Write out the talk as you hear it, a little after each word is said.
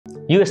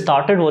You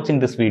started watching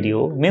this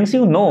video means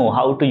you know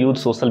how to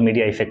use social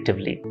media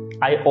effectively.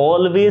 I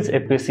always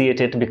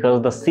appreciate it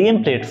because the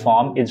same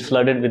platform is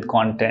flooded with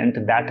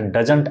content that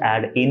doesn't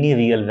add any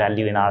real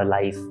value in our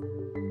life.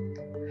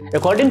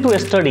 According to a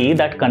study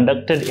that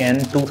conducted in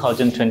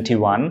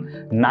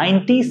 2021,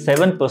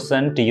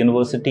 97%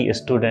 university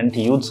students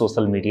use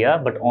social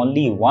media, but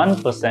only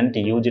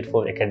 1% use it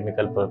for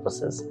academical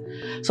purposes.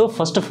 So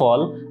first of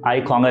all,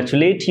 I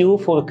congratulate you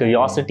for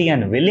curiosity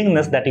and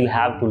willingness that you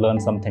have to learn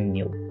something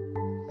new.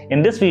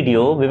 In this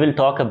video, we will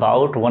talk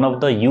about one of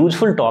the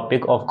useful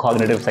topic of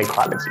cognitive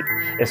psychology,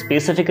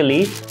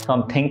 specifically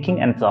from thinking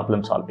and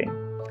problem solving.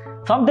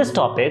 From this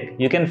topic,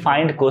 you can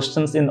find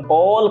questions in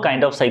all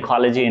kinds of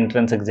psychology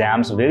entrance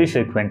exams very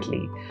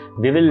frequently.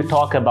 We will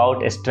talk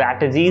about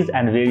strategies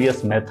and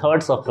various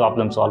methods of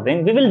problem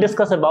solving. We will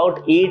discuss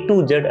about A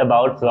to Z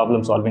about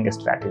problem solving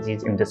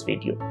strategies in this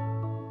video.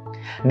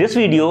 This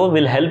video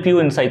will help you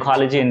in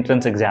psychology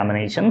entrance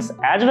examinations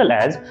as well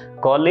as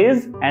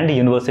college and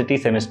university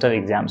semester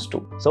exams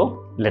too.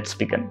 So let's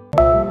begin.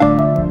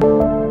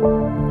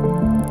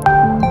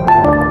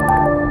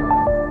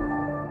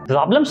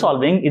 Problem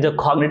solving is a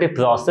cognitive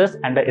process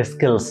and a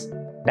skills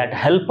that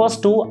help us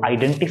to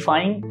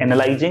identifying,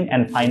 analyzing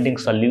and finding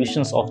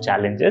solutions of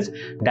challenges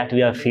that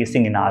we are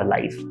facing in our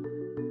life.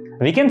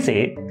 We can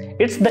say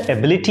it's the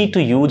ability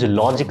to use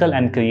logical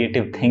and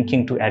creative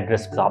thinking to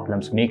address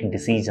problems, make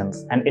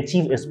decisions and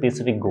achieve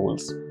specific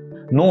goals,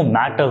 no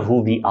matter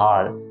who we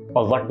are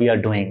or what we are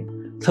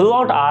doing.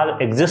 Throughout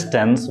our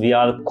existence, we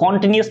are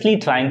continuously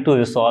trying to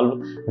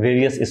resolve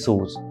various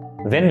issues.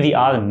 When we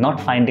are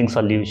not finding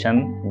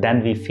solution,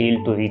 then we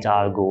fail to reach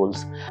our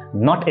goals,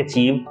 not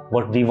achieve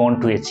what we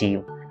want to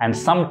achieve, and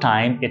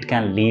sometimes it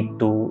can lead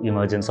to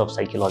emergence of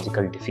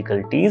psychological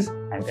difficulties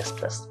and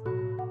stress.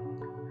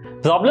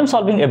 Problem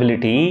solving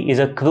ability is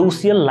a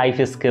crucial life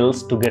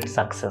skills to get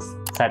success,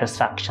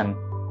 satisfaction,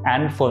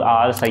 and for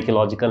our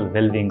psychological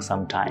well-being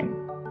sometime.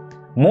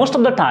 Most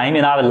of the time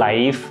in our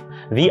life,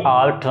 we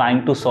are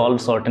trying to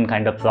solve certain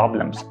kind of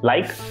problems,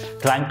 like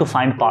trying to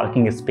find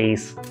parking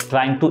space,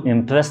 trying to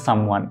impress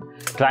someone,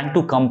 trying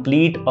to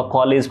complete a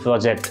college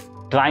project,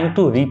 trying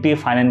to repay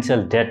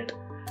financial debt,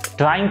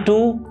 trying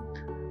to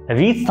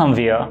reach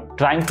somewhere,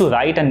 trying to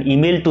write an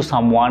email to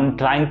someone,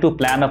 trying to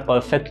plan a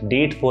perfect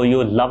date for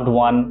your loved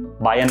one,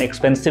 buy an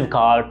expensive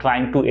car,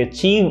 trying to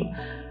achieve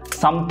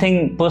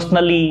something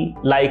personally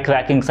like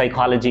cracking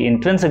psychology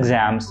entrance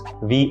exams.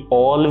 We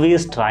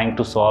always trying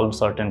to solve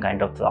certain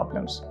kind of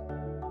problems.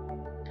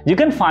 You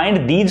can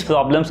find these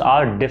problems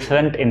are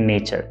different in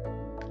nature.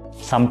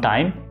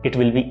 Sometimes it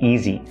will be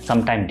easy,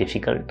 sometimes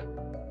difficult.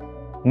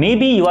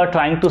 Maybe you are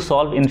trying to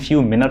solve in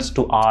few minutes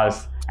to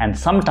hours, and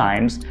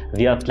sometimes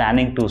we are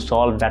planning to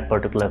solve that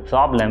particular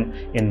problem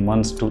in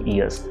months to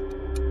years.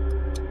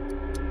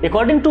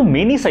 According to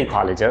many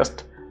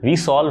psychologists, we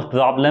solve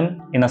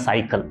problem in a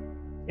cycle.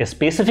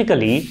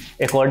 Specifically,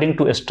 according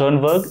to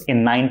Sternberg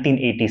in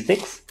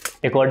 1986,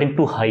 according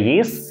to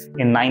Hayes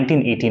in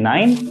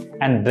 1989,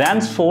 and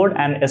Bransford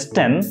and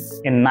Sten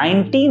in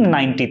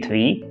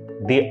 1993,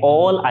 they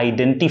all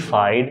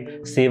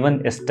identified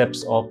 7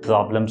 steps of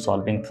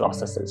problem-solving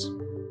processes.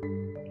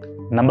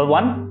 Number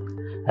 1,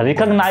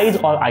 recognize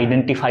or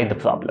identify the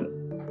problem.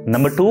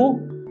 Number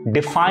 2,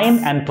 define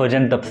and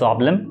present the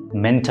problem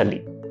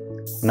mentally.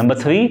 Number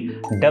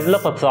 3,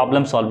 develop a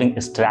problem-solving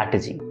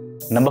strategy.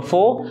 Number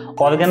 4,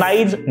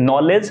 organize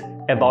knowledge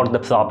about the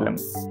problem.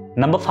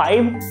 Number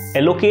 5,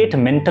 allocate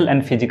mental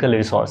and physical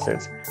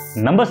resources.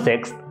 Number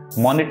 6,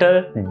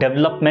 monitor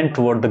development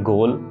toward the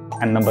goal.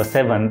 And number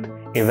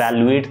 7,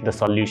 evaluate the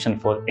solution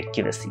for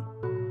accuracy.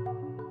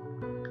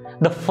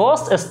 The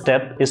first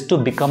step is to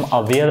become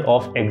aware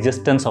of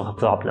existence of a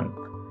problem.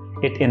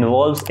 It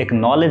involves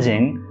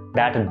acknowledging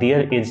that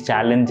there is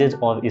challenges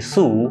or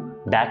issue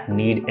that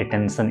need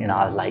attention in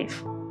our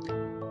life.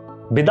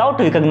 Without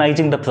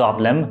recognizing the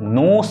problem,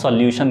 no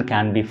solution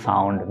can be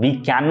found. We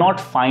cannot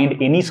find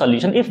any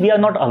solution if we are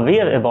not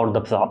aware about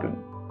the problem.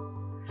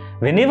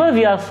 Whenever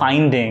we are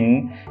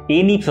finding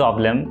any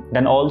problem,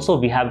 then also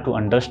we have to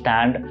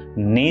understand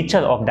nature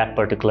of that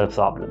particular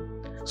problem.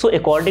 So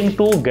according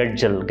to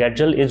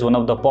Getzel is one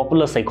of the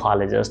popular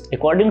psychologists.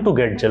 According to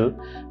Getzel,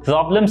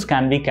 problems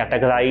can be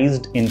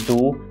categorized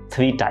into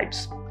 3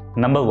 types.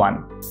 Number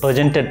 1,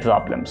 presented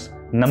problems.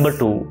 Number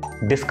 2,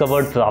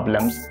 discovered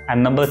problems.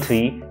 And number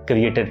 3,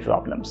 created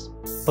problems.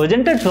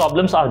 Presented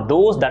problems are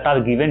those that are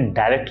given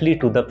directly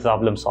to the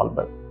problem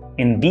solver.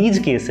 In these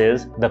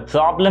cases, the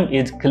problem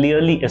is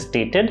clearly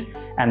stated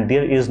and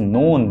there is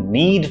no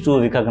need to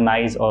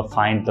recognize or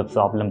find the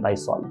problem by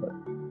solver.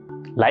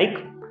 Like,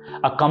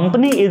 a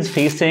company is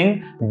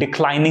facing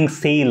declining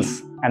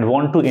sales and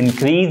want to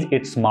increase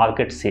its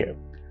market share.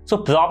 So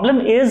problem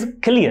is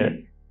clear.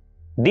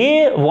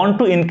 They want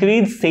to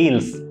increase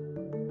sales.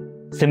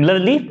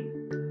 Similarly,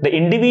 the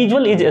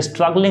individual is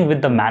struggling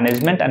with the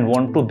management and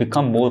want to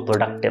become more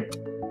productive.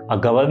 A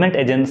government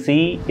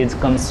agency is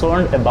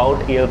concerned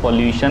about air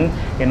pollution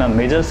in a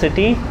major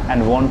city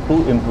and want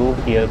to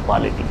improve air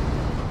quality.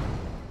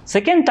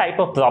 Second type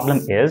of problem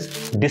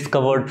is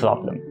discovered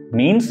problem.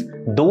 Means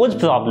those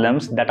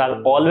problems that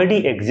are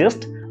already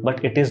exist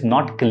but it is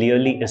not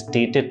clearly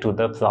stated to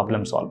the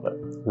problem solver.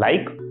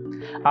 Like,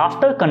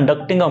 after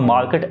conducting a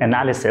market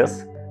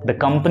analysis, the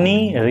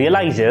company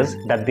realizes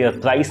that their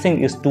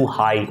pricing is too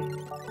high.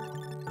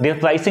 Their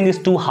pricing is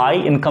too high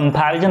in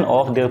comparison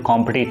of their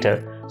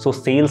competitor, so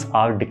sales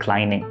are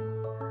declining.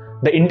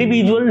 The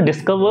individual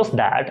discovers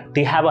that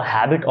they have a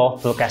habit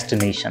of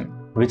procrastination,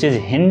 which is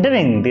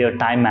hindering their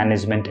time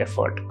management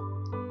effort.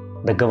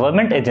 The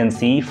government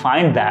agency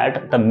finds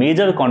that the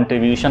major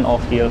contribution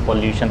of air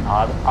pollution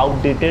are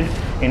outdated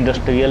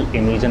industrial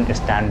emission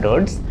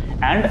standards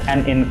and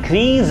an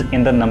increase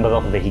in the number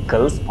of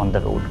vehicles on the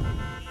road.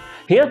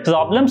 Here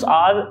problems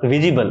are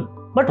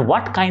visible, but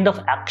what kind of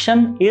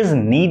action is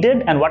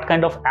needed and what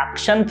kind of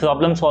action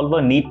problem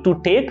solver need to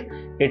take,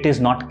 it is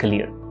not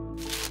clear.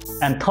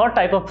 And third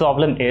type of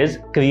problem is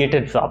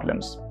created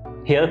problems.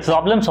 Here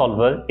problem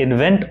solver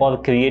invent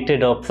or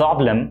created a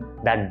problem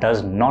that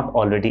does not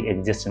already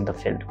exist in the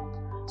field.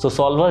 So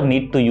solver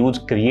need to use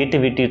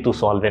creativity to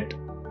solve it,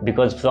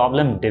 because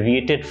problem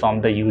deviated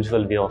from the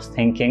usual way of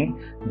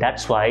thinking.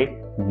 That's why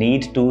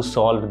need to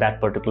solve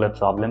that particular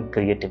problem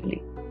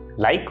creatively.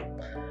 Like,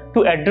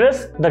 to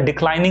address the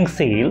declining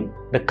sale,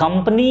 the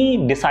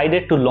company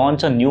decided to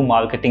launch a new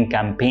marketing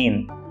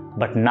campaign,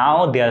 but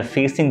now they are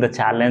facing the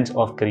challenge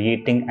of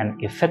creating an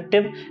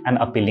effective and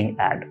appealing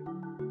ad.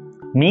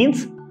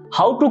 Means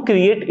how to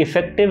create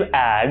effective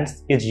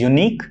ads is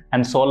unique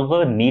and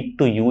solver need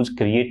to use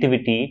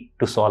creativity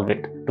to solve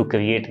it, to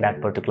create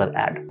that particular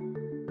ad.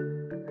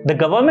 The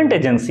government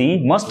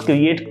agency must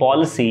create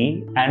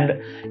policy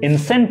and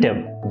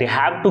incentive. They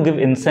have to give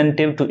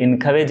incentive to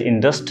encourage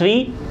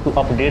industry to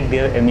update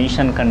their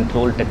emission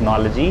control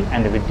technology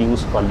and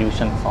reduce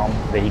pollution from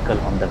vehicle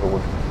on the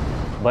road.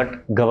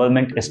 But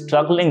government is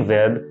struggling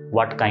with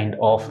what kind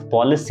of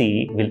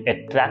policy will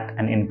attract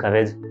and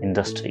encourage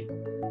industry.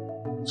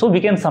 So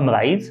we can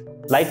summarize,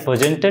 like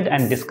presented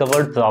and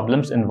discovered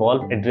problems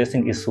involve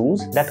addressing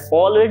issues that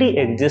already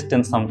exist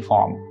in some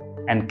form,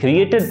 and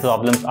created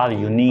problems are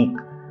unique,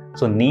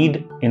 so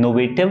need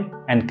innovative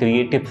and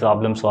creative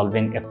problem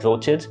solving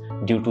approaches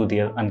due to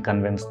their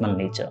unconventional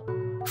nature.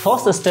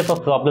 First step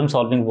of problem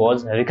solving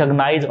was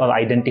recognize or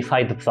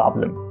identify the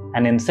problem,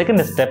 and in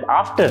second step,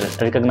 after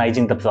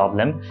recognizing the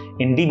problem,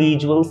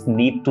 individuals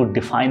need to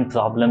define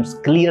problems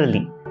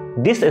clearly.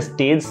 This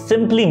stage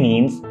simply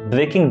means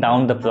breaking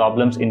down the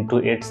problems into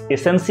its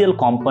essential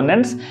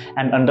components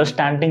and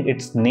understanding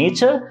its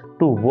nature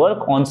to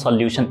work on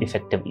solution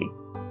effectively.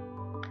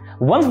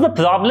 Once the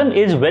problem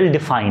is well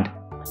defined,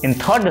 in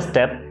third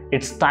step,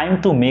 it's time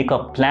to make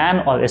a plan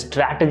or a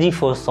strategy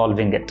for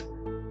solving it.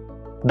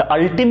 The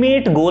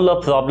ultimate goal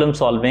of problem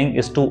solving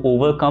is to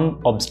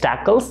overcome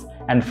obstacles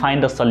and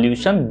find a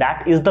solution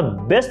that is the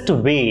best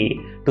way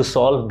to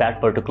solve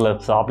that particular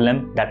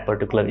problem, that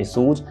particular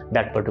issues,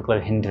 that particular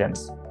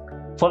hindrance.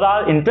 For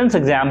our entrance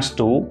exams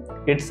too,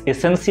 it's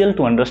essential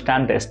to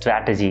understand the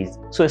strategies.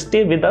 So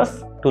stay with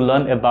us to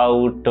learn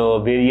about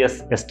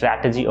various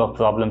strategy of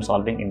problem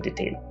solving in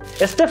detail.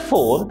 Step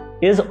 4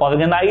 is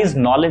organize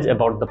knowledge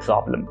about the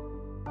problem.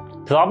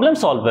 Problem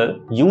solver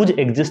use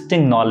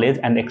existing knowledge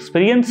and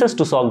experiences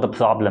to solve the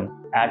problem.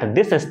 At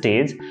this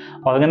stage,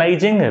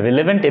 organizing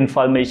relevant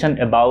information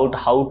about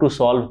how to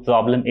solve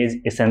problem is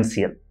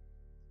essential.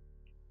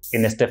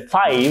 In step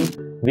 5,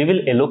 we will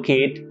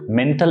allocate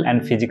mental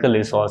and physical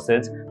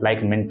resources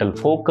like mental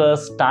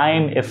focus,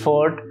 time,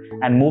 effort,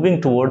 and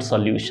moving towards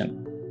solution.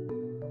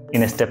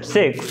 In step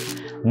 6,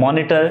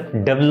 monitor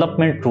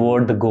development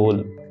toward the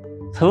goal.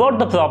 Throughout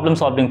the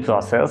problem-solving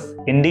process,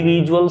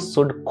 individuals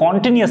should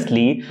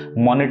continuously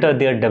monitor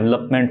their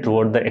development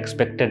toward the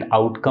expected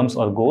outcomes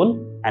or goal,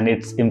 and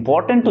it's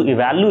important to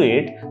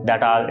evaluate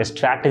that our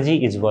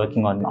strategy is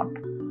working or not.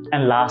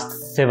 And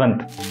last,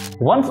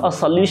 7th, once a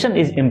solution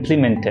is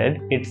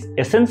implemented, it's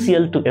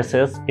essential to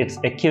assess its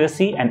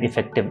accuracy and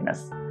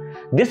effectiveness.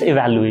 This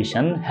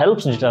evaluation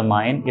helps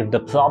determine if the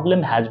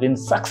problem has been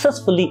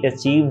successfully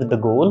achieved the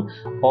goal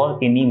or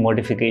any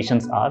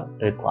modifications are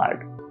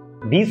required.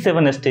 These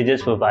 7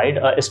 stages provide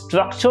a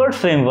structured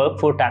framework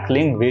for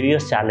tackling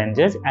various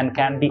challenges and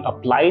can be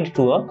applied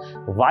to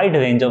a wide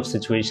range of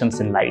situations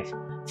in life,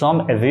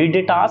 from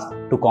everyday tasks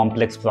to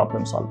complex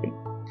problem solving.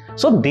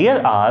 So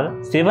there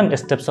are 7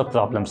 steps of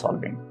problem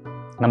solving.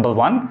 Number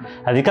 1,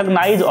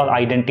 recognize or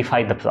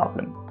identify the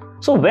problem.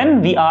 So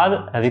when we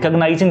are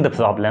recognizing the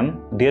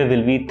problem, there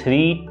will be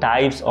 3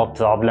 types of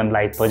problem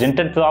like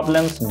presented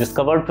problems,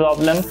 discovered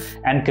problem,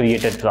 and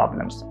created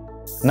problems.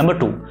 Number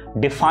 2,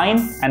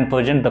 define and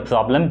present the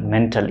problem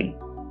mentally.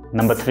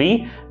 Number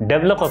 3,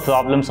 develop a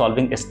problem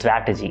solving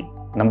strategy.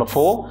 Number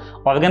 4,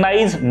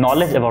 organize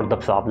knowledge about the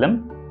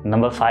problem.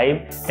 Number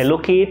 5,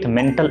 allocate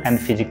mental and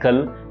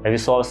physical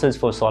resources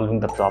for solving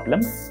the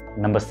problem.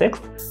 Number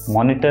 6,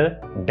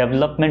 monitor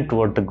development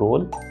toward the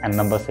goal. And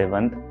number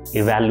 7,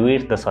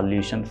 evaluate the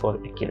solution for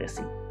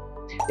accuracy.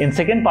 In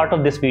second part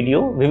of this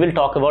video, we will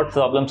talk about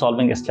problem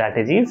solving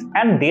strategies,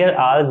 and there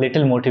are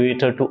little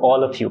motivator to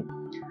all of you.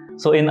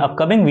 So in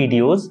upcoming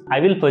videos,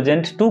 I will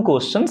present 2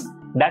 questions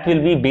that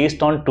will be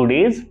based on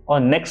today's or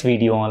next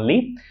video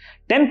only.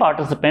 10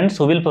 participants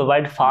who will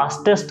provide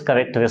fastest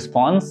correct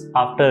response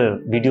after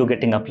video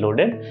getting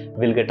uploaded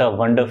will get a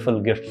wonderful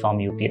gift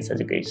from UPS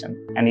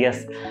Education. And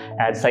yes,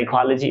 as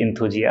psychology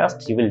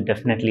enthusiasts, you will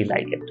definitely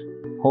like it.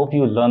 Hope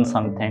you learn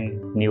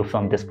something new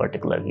from this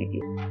particular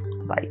video.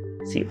 Bye.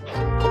 See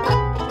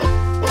you.